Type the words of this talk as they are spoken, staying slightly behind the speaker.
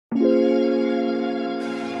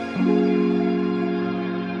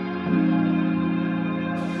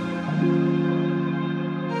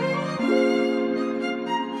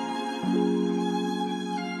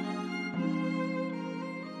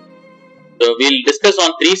So we'll discuss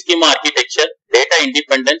on three schema architecture, data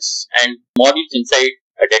independence, and modules inside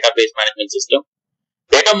a database management system.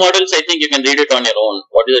 Data models, I think you can read it on your own.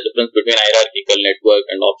 What is the difference between hierarchical, network,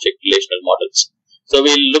 and object relational models? So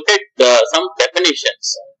we'll look at some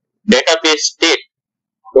definitions. Database state.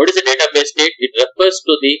 What is a database state? It refers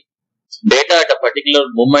to the data at a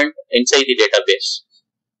particular moment inside the database.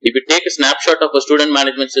 If you take a snapshot of a student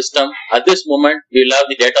management system, at this moment, we will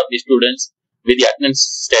have the data of the students with the attendance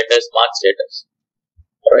status, mark status.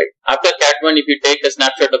 Alright. After CAT1, if you take a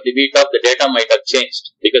snapshot of the VTOP, the data might have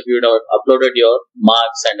changed because we would have uploaded your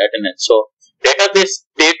marks and attendance. So, database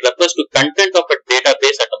state refers to content of a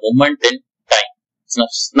database at a moment in time. It's a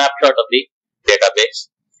snapshot of the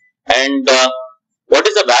database. And what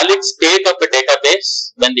is the valid state of a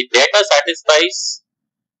database? When the data satisfies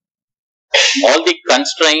all the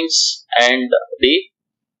constraints and the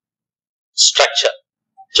structure.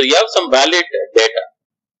 So, you have some valid data.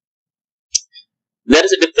 There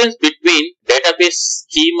is a difference between database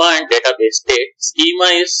schema and database state.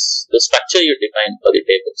 Schema is the structure you define for the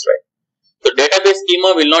tables, right? So, database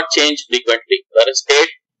schema will not change frequently, whereas state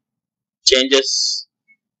changes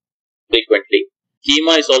frequently.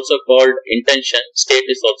 Schema is also called intention, state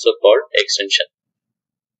is also called extension.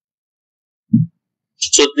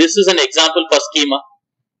 So, this is an example for schema.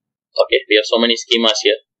 Okay, we have so many schemas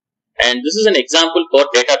here. And this is an example for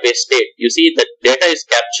database state. You see that data is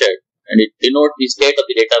captured and it denotes the state of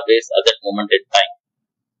the database at that moment in time.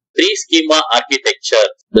 Three schema architecture.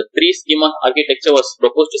 The three schema architecture was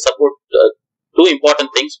proposed to support two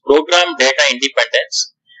important things: program data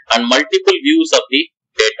independence and multiple views of the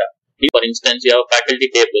data. For instance, you have a faculty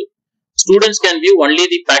table. Students can view only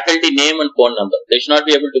the faculty name and phone number. They should not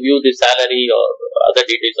be able to view the salary or other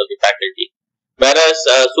details of the faculty. Whereas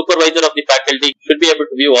supervisor of the faculty should be able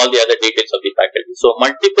to view all the other details of the faculty. So,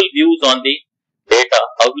 multiple views on the data,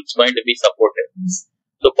 how it's going to be supported.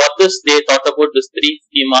 So, for this, they thought about this three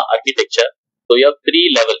schema architecture. So, you have three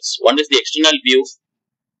levels. One is the external view.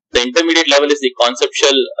 The intermediate level is the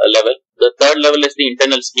conceptual level. The third level is the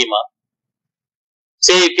internal schema.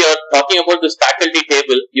 Say, if you are talking about this faculty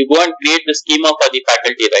table, you go and create the schema for the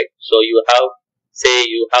faculty, right? So, you have, say,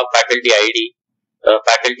 you have faculty ID,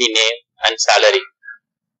 faculty name, and salary.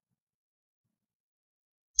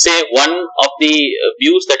 Say, one of the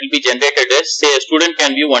views that will be generated is, say, a student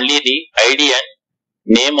can view only the ID and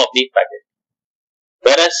name of the faculty.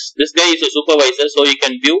 Whereas, this guy is a supervisor, so he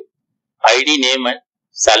can view ID, name, and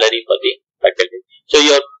salary for the faculty. So,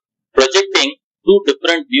 you are projecting two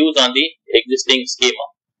different views on the existing schema.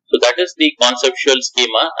 So, that is the conceptual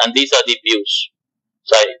schema, and these are the views.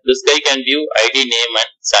 Sorry, this guy can view ID, name, and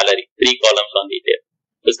salary. Three columns on the table.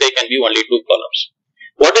 This guy can view only two columns.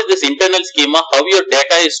 What is this internal schema? How your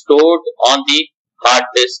data is stored on the hard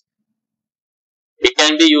disk. It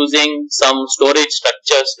can be using some storage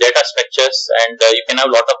structures, data structures, and you can have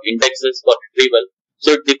a lot of indexes for retrieval.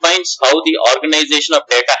 So, it defines how the organization of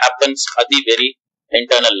data happens at the very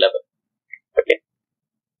internal level. Okay.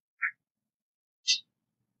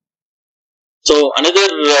 So, another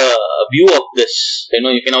view of this,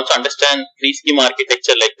 you can also understand three schema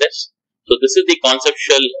architecture like this. So, this is the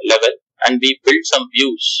conceptual level, and we build some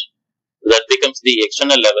views that becomes the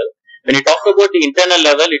external level. When you talk about the internal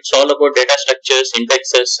level, it's all about data structures,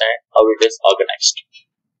 indexes, and how it is organized.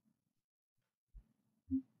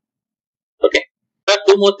 Okay. There are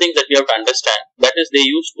two more things that you have to understand. That is, they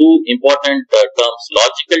use two important terms: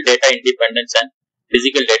 logical data independence and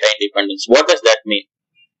physical data independence. What does that mean?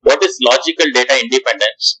 What is logical data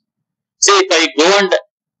independence? Say, if I go and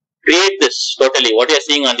create this totally, what you are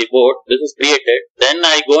seeing on the board, this is created, then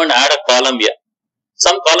I go and add a column here.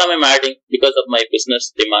 Some column I am adding because of my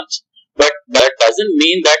business demands. But that doesn't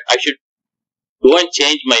mean that I should go and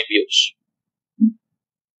change my views.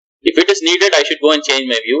 If it is needed, I should go and change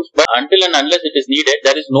my views. But until and unless it is needed,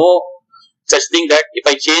 there is no such thing that if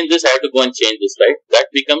I change this, I have to go and change this, right? That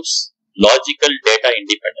becomes logical data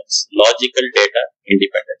independence. Logical data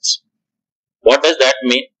independence. What does that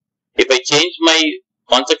mean? If I change my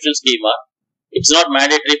conceptual schema, it's not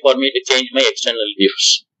mandatory for me to change my external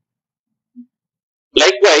views.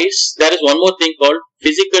 Likewise, there is one more thing called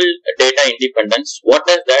physical data independence. What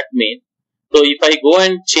does that mean? So, if I go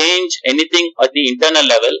and change anything at the internal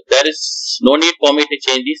level, there is no need for me to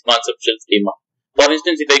change this conceptual schema. For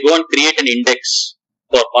instance, if I go and create an index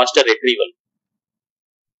for faster retrieval,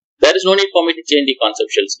 there is no need for me to change the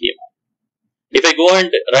conceptual schema. If I go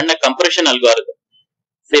and run a compression algorithm,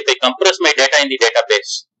 say if I compress my data in the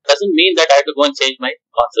database, doesn't mean that I have to go and change my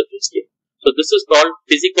conceptual schema. So, this is called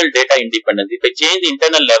physical data independence. If I change the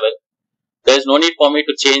internal level, there is no need for me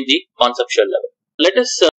to change the conceptual level. Let us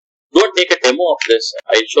go and take a demo of this.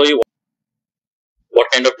 I'll show you.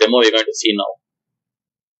 what kind of demo we're going to see now.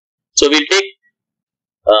 So we'll take,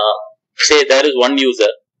 say there is one user,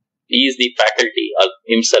 he is the faculty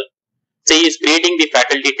himself. Say he is creating the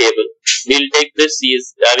faculty table. We'll take this, he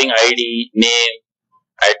is having ID, name,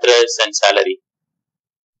 address and salary.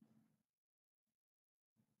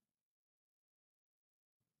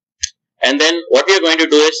 And then what we are going to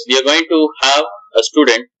do is, we are going to have a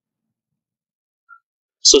student.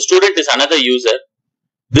 So student is another user.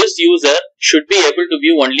 This user should be able to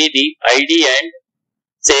view only the ID and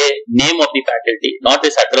say name of the faculty, not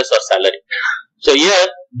his address or salary. So here,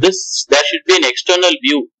 there should be an external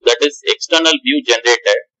view, that is external view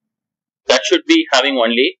generated. That should be having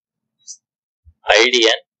only ID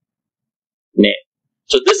and name.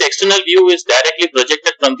 So this external view is directly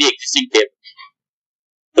projected from the existing table.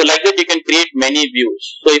 So like that you can create many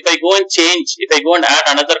views. So if I go and change, if I go and add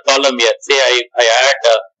another column here, say I add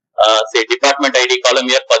say department ID column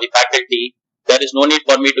here for the faculty, there is no need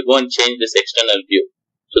for me to go and change this external view.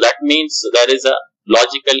 So that means there is a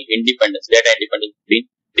logical independence, data independence between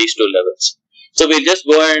these two levels. So we'll just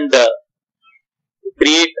go and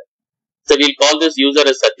create, so we'll call this user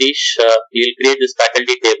as Satish, he will create this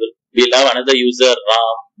faculty table. We'll have another user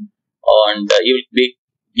Ram, and he will be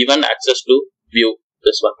given access to view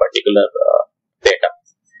this one particular data.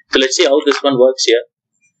 So let's see how this one works here.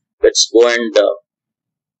 Let's go and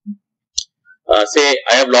say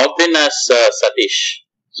I have logged in as Satish.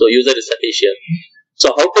 So user is Satish here. So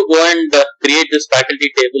how to go and create this faculty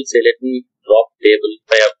table? Say let me drop table. If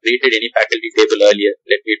I have created any faculty table earlier,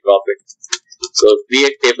 let me drop it. So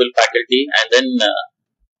create table faculty, and then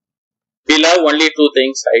we'll have only two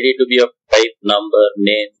things: ID to be of type number,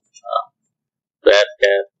 name, where,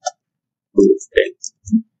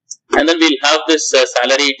 and then we'll have this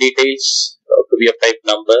salary details to be of type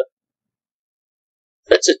number.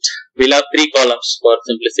 That's it. We'll have three columns for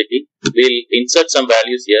simplicity. We'll insert some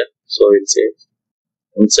values here. So we'll say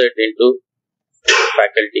insert into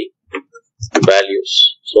faculty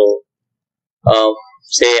values. So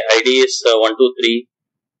say ID is 123.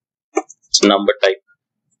 It's number type.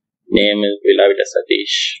 Name is, we'll have it as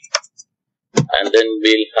Satish, and then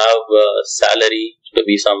we'll have salary to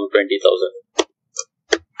be some 20,000.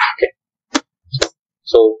 Okay.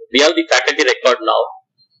 So we have the faculty record now.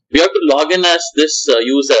 We have to log in as this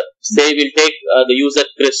user. Say we'll take the user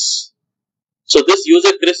Chris. So this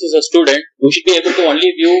user Chris is a student who should be able to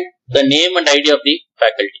only view the name and ID of the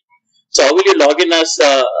faculty. So how will you log in as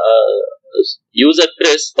user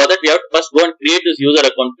Chris? For that we have to first go and create this user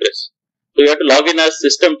account Chris. So you have to log in as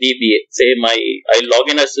system DBA. Say I log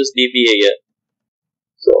in as this DBA here.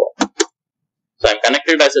 So I'm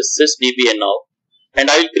connected as a sys DBA now, and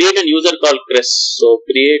I will create a user called Chris. So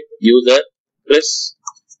create user Chris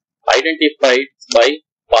identified by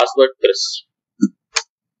password Chris.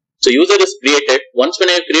 So user is created. Once when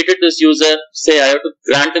I have created this user, say I have to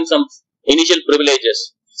grant him some initial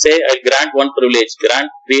privileges. Say I grant one privilege, grant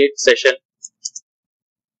create session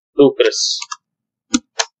to Chris.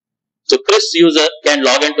 So Chris user can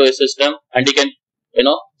log into a system and he can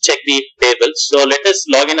check the tables. So let us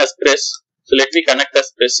log in as Chris. So let me connect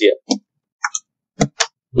as Chris here.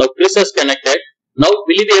 Now Chris has connected. Now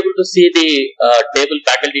will you be able to see the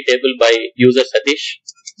faculty table by user Satish?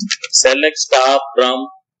 Select star from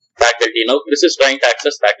faculty. Now Chris is trying to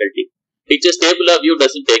access faculty. Teacher's table of view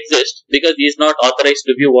doesn't exist because he is not authorized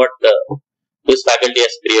to view what this faculty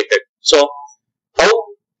has created. So how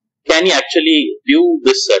can he actually view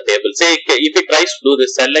this table? Say if he tries to do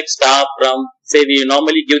this, select star from, say we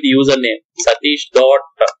normally give the username Satish dot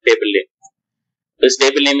table name. This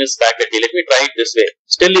table name is faculty. Let me try it this way.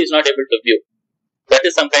 Still he is not able to view. That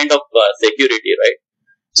is some kind of security, right?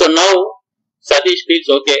 So now Satish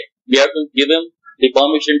feels okay. We have to give him the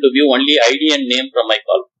permission to view only ID and name from my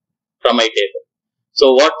column, from my table.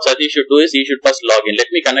 So what Satish should do is he should first log in. Let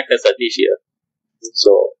me connect as Satish here.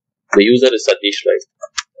 So the user is Satish, right?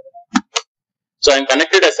 So I'm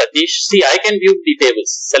connected as Satish. See, I can view the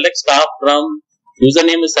tables. Select star from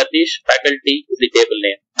username is Satish, faculty is the table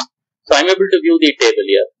name. So I'm able to view the table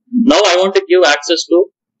here. Now I want to give access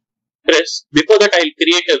to Chris. Before that, I'll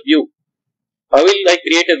create a view. How will I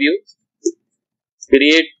create a view?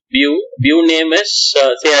 Create view. View name is,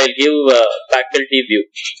 say I'll give faculty view.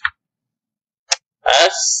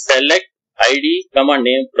 As select ID,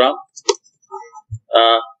 name from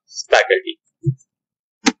faculty.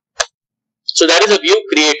 So there is a view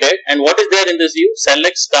created, and what is there in this view?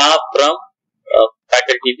 Select star from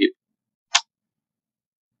faculty view.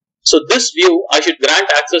 So this view, I should grant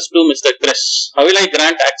access to Mr. Chris. How will I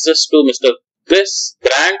grant access to Mr. Chris?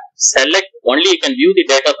 Grant select, only you can view the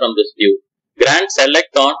data from this view. Grant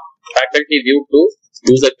select on faculty view to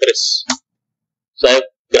user Chris. So I have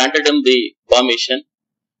granted him the permission.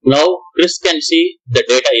 Now Chris can see the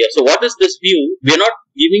data here. So what is this view? We are not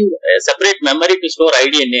giving a separate memory to store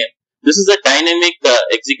ID and name. This is a dynamic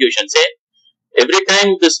execution. Say every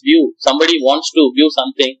time this view, somebody wants to view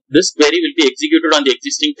something, this query will be executed on the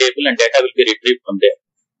existing table and data will be retrieved from there.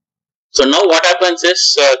 So now what happens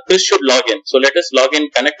is Chris should log in. So let us log in,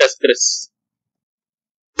 connect as Chris.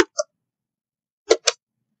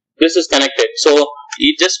 Chris is connected. So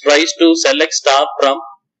he just tries to select star from,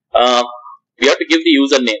 we have to give the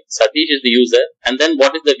username. Satish is the user. And then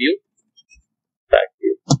what is the view? Back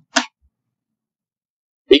view.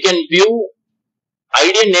 We can view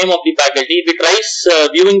ID and name of the faculty. If he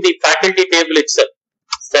tries viewing the faculty table itself,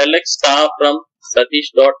 select star from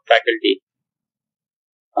Satish.faculty.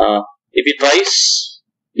 If he tries,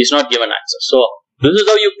 he's not given access. So this is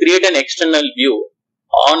how you create an external view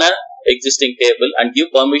on an existing table and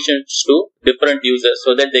give permissions to different users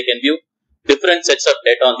so that they can view different sets of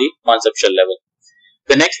data on the conceptual level.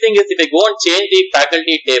 The next thing is, if I go and change the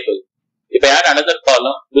faculty table, if I add another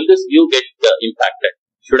column, will this view get impacted?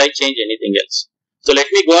 Should I change anything else? So let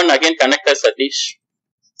me go and again connect as Satish.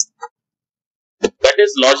 That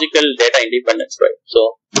is logical data independence, right?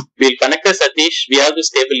 So we'll connect as Satish. We have this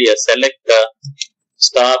table here. Select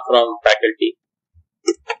star from faculty.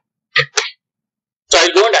 So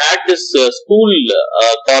I'll go and add this school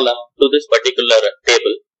column to this particular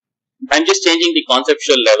table. I'm just changing the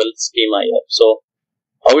conceptual level schema here. So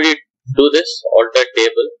how will you do this? Alter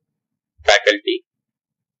table, faculty.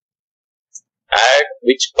 Add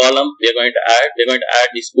which column we are going to add? We are going to add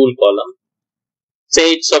the school column.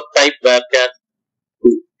 Say it's of type varchar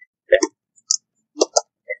 2. Okay.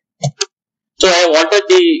 So I have altered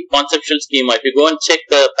the conceptual schema. If you go and check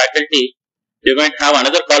the faculty, you're going to have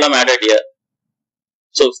another column added here.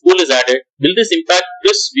 So school is added. Will this impact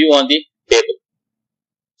this view on the table?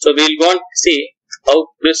 So we'll go and see how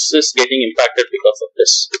this is getting impacted because of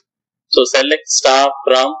this. So select star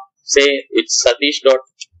from, say it's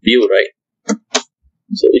Satish.view, right?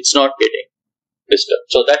 So it's not getting disturbed.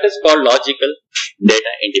 So that is called logical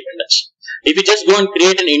data independence. If you just go and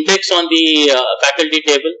create an index on the faculty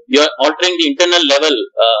table, you are altering the internal level,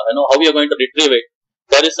 how you are going to retrieve it.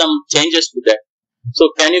 There is some changes to that. So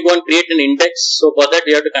can you go and create an index? So for that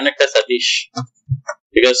you have to connect as Satish,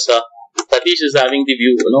 because Satish is having the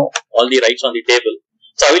view, all the rights on the table.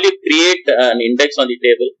 So how will you create an index on the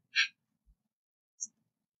table?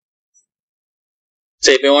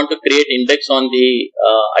 Say if I want to create index on the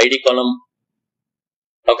ID column,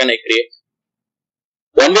 how can I create?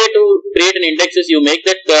 One way to create an index is you make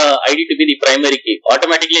that ID to be the primary key.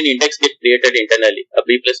 Automatically an index gets created internally. A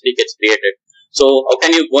B plus D gets created. So how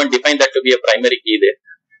can you go and define that to be a primary key there?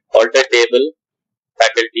 Alter table,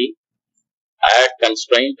 faculty, add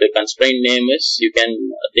constraint. The constraint name is, you can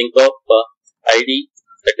think of ID,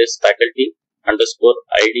 that is faculty underscore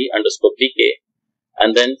ID underscore PK,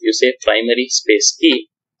 and then you say primary space key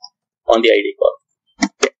on the ID column.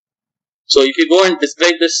 Okay. So if you go and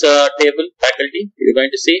describe this table, faculty, you're going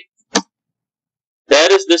to see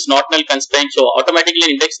there is this not null constraint. So automatically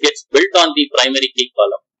an index gets built on the primary key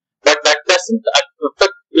column. But that doesn't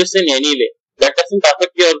affect this in any way. That doesn't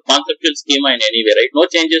affect your conceptual schema in any way, right? No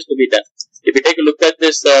changes to be done. If you take a look at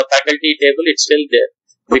this faculty table, it's still there.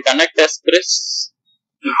 We connect as Chris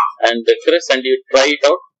and you try it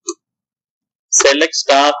out. Select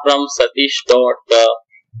star from Satish.view.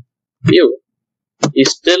 You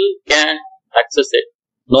still can access it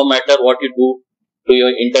no matter what you do to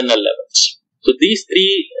your internal levels. So these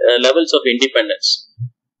three levels of independence,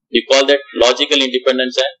 we call that logical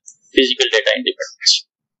independence and physical data independence.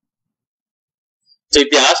 So if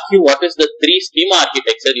they ask you what is the three schema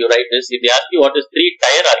architecture, you write this. If they ask you what is three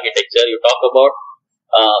tier architecture, you talk about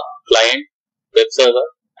client, web server,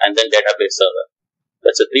 and then database server.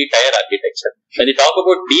 That's a three tier architecture. When you talk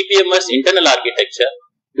about DBMS internal architecture,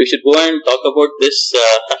 we should go and talk about this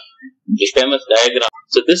famous diagram.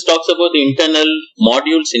 So this talks about the internal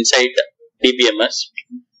modules inside DBMS.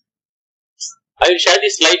 I will share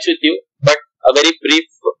these slides with you, but a very brief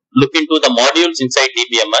look into the modules inside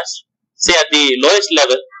DBMS. Say at the lowest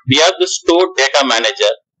level, we have the stored data manager.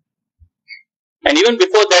 And even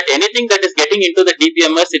before that, anything that is getting into the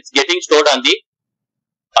DBMS, it's getting stored on the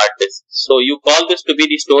hard disk. So you call this to be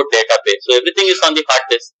the stored database. So everything is on the hard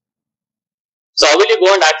disk. So how will you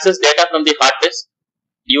go and access data from the hard disk?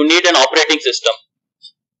 You need an operating system.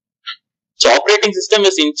 So operating system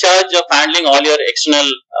is in charge of handling all your external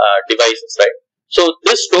devices, right? So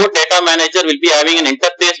this stored data manager will be having an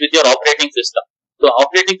interface with your operating system. So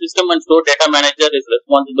operating system and stored data manager is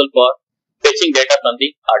responsible for fetching data from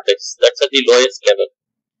the hard disk. That's at the lowest level.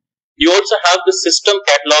 You also have the system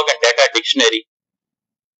catalog and data dictionary.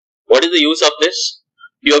 What is the use of this?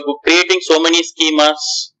 You are creating so many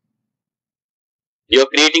schemas. You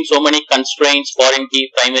are creating so many constraints, foreign key,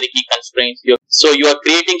 primary key constraints. So you are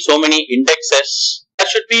creating so many indexes. There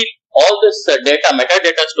should be all this data,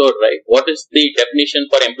 metadata stored, right? What is the definition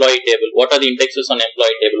for employee table? What are the indexes on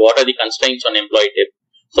employee table? What are the constraints on employee table?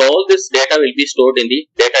 So all this data will be stored in the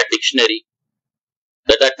data dictionary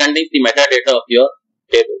that contains the metadata of your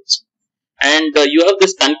tables. And you have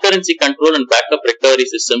this concurrency control and backup recovery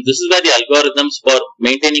system. This is where the algorithms for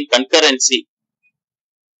maintaining concurrency.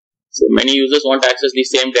 So many users want to access the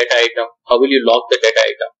same data item. How will you lock the data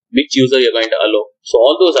item? Which user you are going to allow? So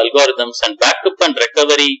all those algorithms and backup and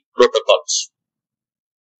recovery protocols.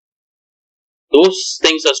 Those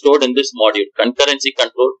things are stored in this module, concurrency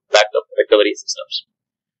control, backup, recovery systems.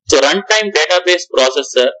 So runtime database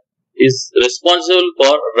processor is responsible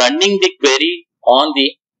for running the query on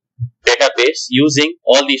the database using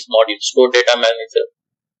all these modules, store data manager,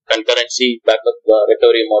 concurrency, backup,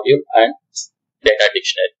 recovery module, and data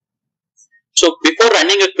dictionary. So before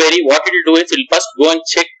running a query, what it will do is it will first go and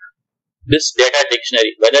check this data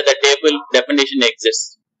dictionary, whether the table definition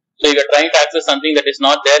exists. So if you are trying to access something that is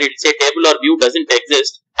not there, it will say table or view doesn't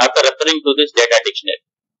exist after referring to this data dictionary.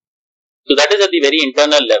 So that is at the very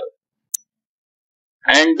internal level.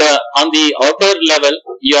 And on the outer level,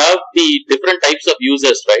 you have the different types of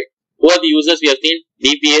users, right? Who are the users we have seen?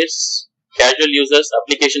 DBS, casual users,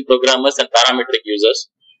 application programmers, and parametric users.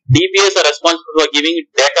 DBS are responsible for giving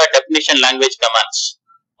data definition language commands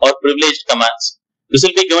or privileged commands. This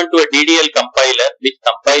will be given to a DDL compiler which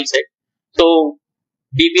compiles it. So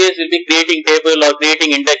DBS will be creating table or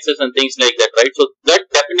creating indexes and things like that, right? So that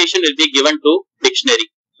definition will be given to dictionary.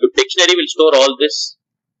 So dictionary will store all this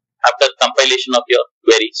after compilation of your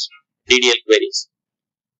queries, DDL queries.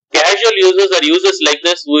 Casual users are users like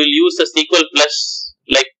this who will use a SQL Plus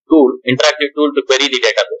like tool, interactive tool to query the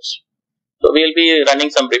database. So we will be running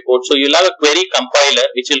some reports. So you'll have a query compiler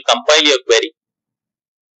which will compile your query.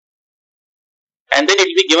 And then it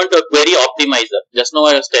will be given to a query optimizer. Just now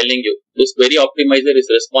I was telling you, this query optimizer is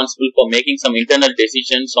responsible for making some internal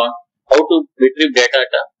decisions on how to retrieve data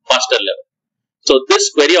at a faster level. So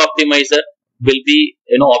this query optimizer will be,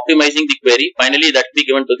 optimizing the query. Finally, that will be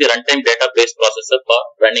given to the runtime database processor for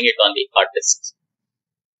running it on the hard disks.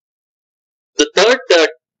 The third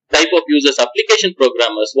type of users, application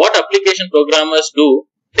programmers. What application programmers do,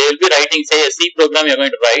 they will be writing, say, a C program you are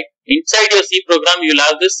going to write. Inside your C program, you will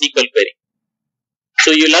have this SQL query.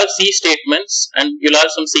 So you will have C statements and you will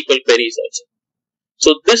have some SQL queries also.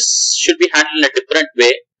 So this should be handled in a different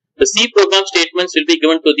way. The C program statements will be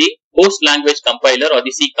given to the host language compiler or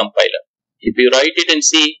the C compiler. If you write it in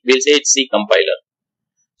C, we will say it's C compiler.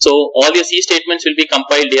 So all your C statements will be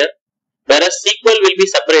compiled here. Whereas SQL will be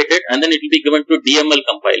separated and then it will be given to DML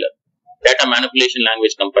compiler, data manipulation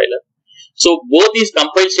language compiler. So both these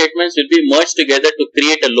compiled statements will be merged together to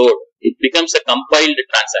create a load. It becomes a compiled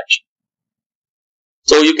transaction.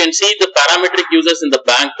 So you can see the parametric users in the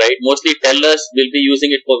bank, right? Mostly tellers will be using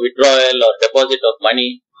it for withdrawal or deposit of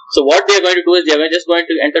money. So what they are going to do is they are just going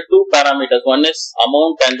to enter two parameters. One is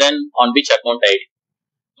amount and then on which account ID.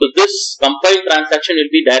 So this compiled transaction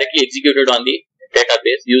will be directly executed on the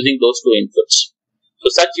database using those two inputs. So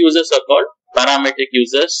such users are called parametric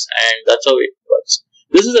users and that's how it works.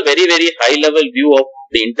 This is a very, very high level view of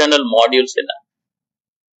the internal modules in a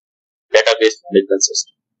database management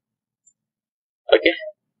system. Okay,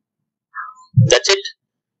 that's it.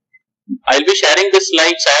 I'll be sharing the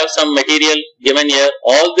slides. I have some material given here.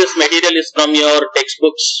 All this material is from your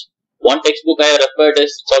textbooks. One textbook I have referred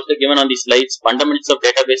is it's also given on the slides, Fundamentals of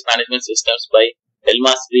Database Management Systems by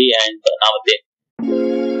Elmasri and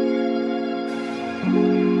Navate.